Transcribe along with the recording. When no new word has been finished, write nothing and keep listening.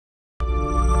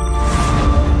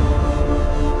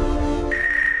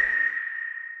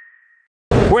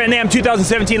We're at NAMM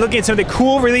 2017 looking at some of the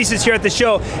cool releases here at the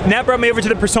show, and that brought me over to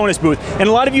the PreSonus booth. And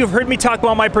a lot of you have heard me talk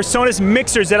about my PreSonus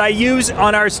mixers that I use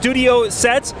on our studio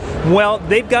sets. Well,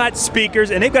 they've got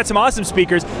speakers, and they've got some awesome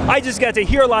speakers. I just got to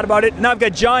hear a lot about it, and now I've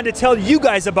got John to tell you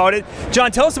guys about it.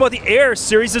 John, tell us about the Air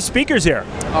series of speakers here.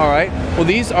 All right, well,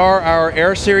 these are our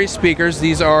Air series speakers.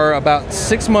 These are about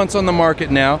 6 months on the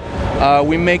market now.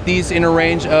 We make these in a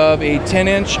range of a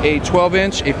 10-inch, a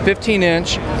 12-inch, a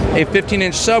 15-inch, a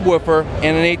 15-inch subwoofer,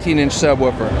 and an 18-inch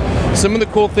subwoofer. Some of the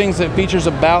cool things that features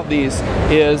about these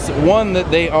is, one, that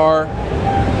they are,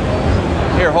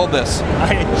 here, hold this.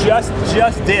 I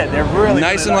just did. They're really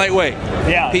nice and lightweight.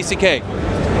 Yeah. Piece of cake.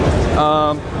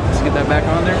 Let's get that back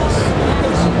on there.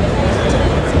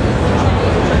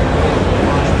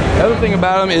 The other thing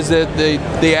about them is that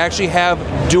they actually have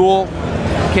dual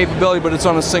capability, but it's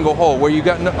on a single hole. Where you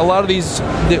got a lot of these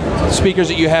speakers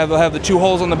that you have, they'll have the two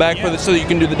holes on the back so that you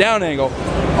can do the down angle.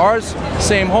 Ours,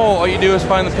 same hole. All you do is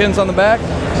find the pins on the back,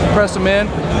 press them in,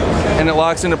 and it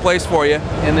locks into place for you.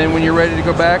 And then when you're ready to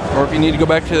go back, or if you need to go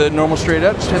back to the normal straight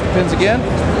up, just hit the pins again,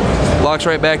 locks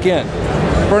right back in.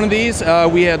 In front of these,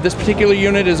 we have this particular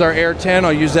unit is our Air 10.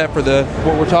 I'll use that for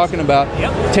what we're talking about.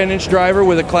 10-inch driver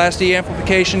with a Class D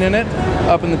amplification in it.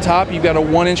 Up in the top, you've got a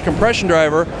 1-inch compression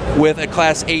driver with a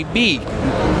Class AB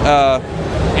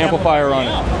amplifier on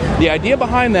it. The idea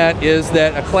behind that is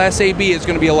that a Class AB is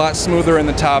going to be a lot smoother in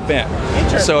the top end.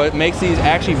 So it makes these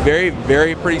actually very,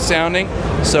 very pretty sounding.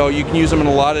 So you can use them in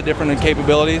a lot of different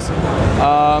capabilities.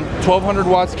 1200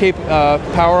 watts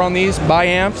power on these,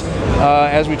 bi-amped,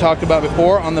 as we talked about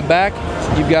before. On the back,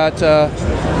 you've got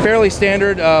fairly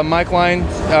standard mic line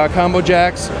combo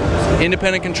jacks,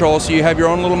 independent control, so you have your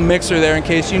own little mixer there in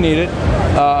case you need it.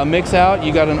 A mix out,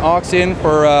 you got an aux in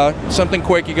for something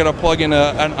quick. You got to plug in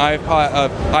an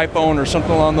iPhone or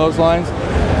something along those lines.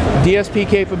 DSP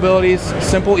capabilities,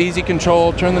 simple, easy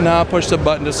control. Turn the knob, push the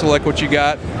button to select what you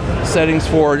got. Settings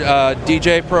for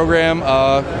DJ program,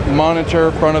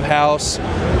 monitor, front of house,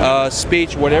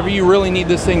 speech, whatever you really need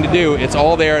this thing to do. It's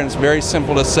all there, and it's very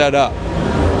simple to set up.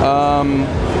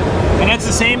 And it's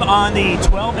the same on the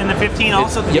 12 and the 15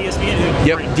 also, the DSP?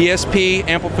 Yep, DSP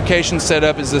amplification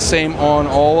setup is the same on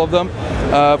all of them.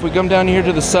 If we come down here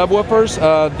to the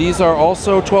subwoofers, these are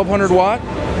also 1200 watt,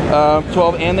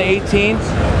 12 and the 18.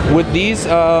 With these,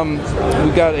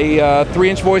 we've got a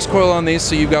 3-inch voice coil on these,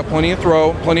 so you've got plenty of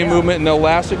throw, plenty of movement, and they'll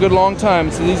last a good long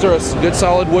time. So these are a good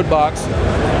solid wood box.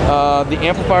 The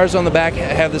amplifiers on the back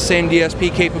have the same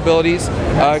DSP capabilities,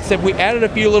 except we added a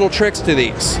few little tricks to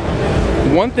these.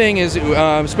 One thing is,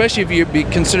 especially if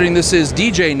you're considering this is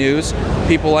DJ news,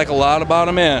 people like a lot of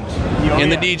bottom end in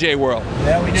the DJ world.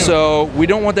 Yeah, we do. So we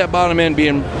don't want that bottom end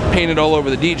being painted all over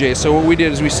the DJ. So what we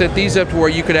did is we set these up to where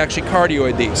you could actually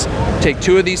cardioid these. Take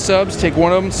 2 of these subs, take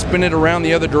one of them, spin it around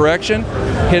the other direction,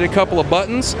 hit a couple of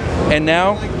buttons, and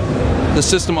now the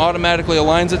system automatically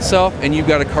aligns itself, and you've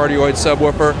got a cardioid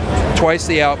subwoofer, twice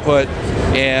the output,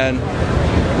 and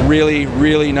really,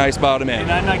 really nice bottom end.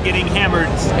 And I'm not getting hammered.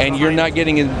 And you're not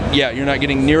getting, you're not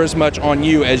getting near as much on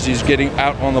you as you're getting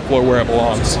out on the floor where it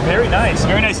belongs. Very nice,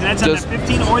 very nice. And that's on the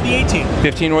 15 or the 18?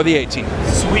 15 or the 18.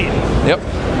 Sweet. Yep.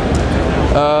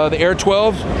 The Air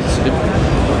 12,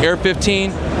 Air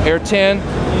 15, Air 10,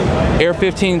 Air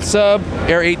 15 sub,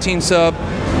 Air 18 sub.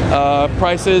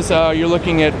 Prices, you're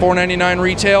looking at $499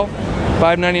 retail,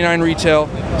 $599 retail,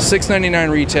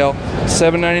 $699 retail,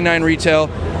 $799 retail,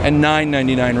 and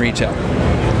 $999 retail.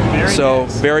 So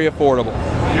very affordable.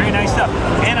 Very nice stuff.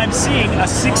 And I'm seeing a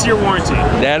 6-year warranty.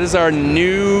 That is our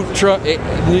new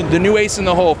the new ace in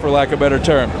the hole, for lack of a better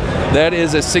term. That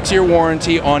is a 6-year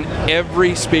warranty on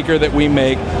every speaker that we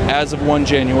make as of 1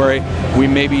 January. We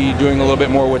may be doing a little bit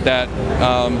more with that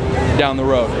down the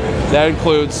road. That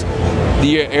includes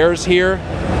the Airs here,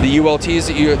 the ULTs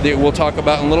that we'll talk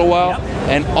about in a little while,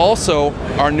 and also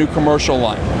our new commercial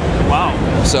line. Wow.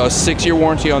 So a 6-year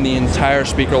warranty on the entire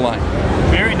speaker line.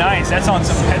 Very nice. That's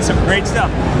some great stuff.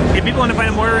 If people want to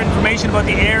find more information about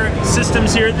the Air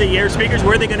systems here, the Air speakers,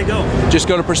 where are they going to go? Just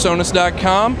go to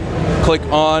PreSonus.com, click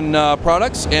on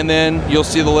products, and then you'll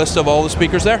see the list of all the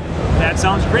speakers there. That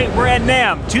sounds great. We're at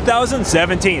NAMM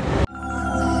 2017.